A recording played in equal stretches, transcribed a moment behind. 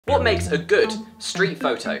What makes a good street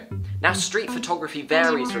photo? Now, street photography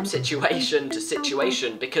varies from situation to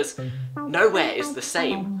situation because nowhere is the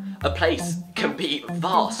same. A place can be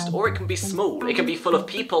vast, or it can be small, it can be full of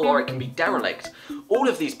people, or it can be derelict. All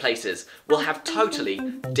of these places will have totally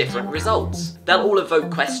different results. They'll all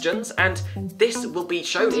evoke questions, and this will be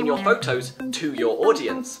shown in your photos to your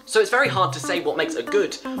audience. So it's very hard to say what makes a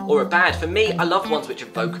good or a bad. For me, I love ones which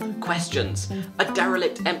evoke questions. A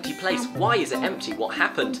derelict, empty place. Why is it empty? What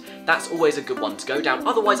happened? That's always a good one to go down.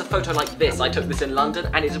 Otherwise, a photo like this, I took this in London,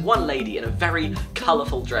 and it's one lady in a very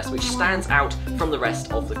colourful dress which stands out from the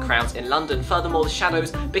rest of the crowds in London. Furthermore, the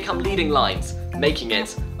shadows become leading lines, making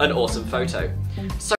it an awesome photo. So